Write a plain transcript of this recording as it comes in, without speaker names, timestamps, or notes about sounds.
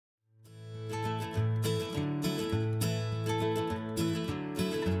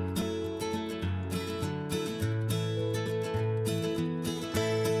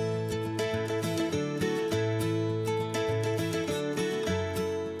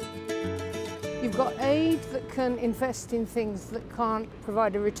got aid that can invest in things that can't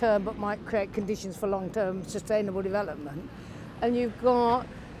provide a return but might create conditions for long-term sustainable development. And you've got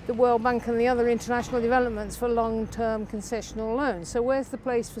the World Bank and the other international developments for long-term concessional loans. So where's the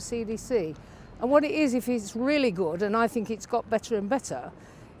place for CDC? And what it is, if it's really good, and I think it's got better and better,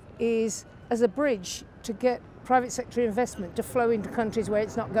 is as a bridge to get private sector investment to flow into countries where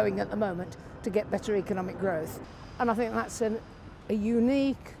it's not going at the moment to get better economic growth. And I think that's a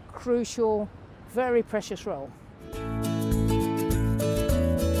unique, crucial, very precious role.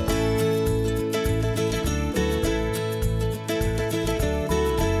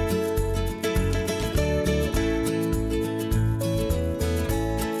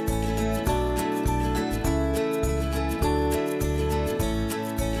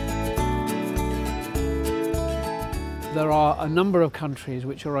 There are a number of countries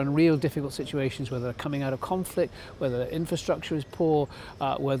which are in real difficult situations, whether they're coming out of conflict, whether their infrastructure is poor,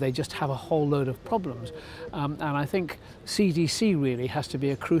 where they just have a whole load of problems. And I think CDC really has to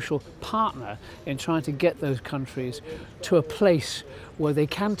be a crucial partner in trying to get those countries to a place where they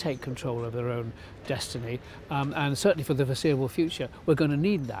can take control of their own destiny. And certainly for the foreseeable future, we're going to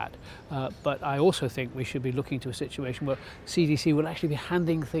need that. But I also think we should be looking to a situation where CDC will actually be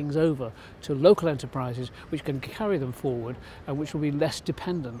handing things over to local enterprises which can carry them forward and which will be less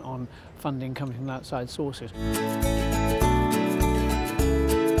dependent on funding coming from outside sources.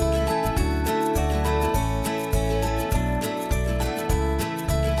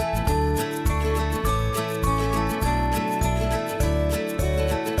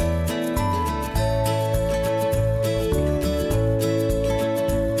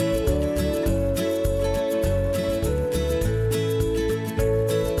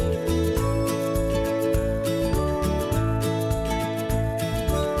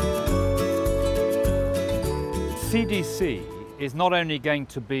 CDC is not only going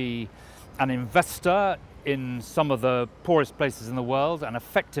to be an investor in some of the poorest places in the world, an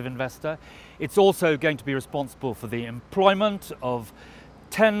effective investor, it's also going to be responsible for the employment of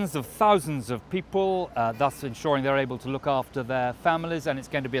tens of thousands of people, thus ensuring they're able to look after their families, and it's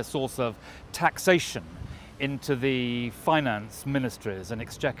going to be a source of taxation into the finance ministries and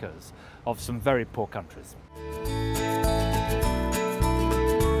exchequers of some very poor countries.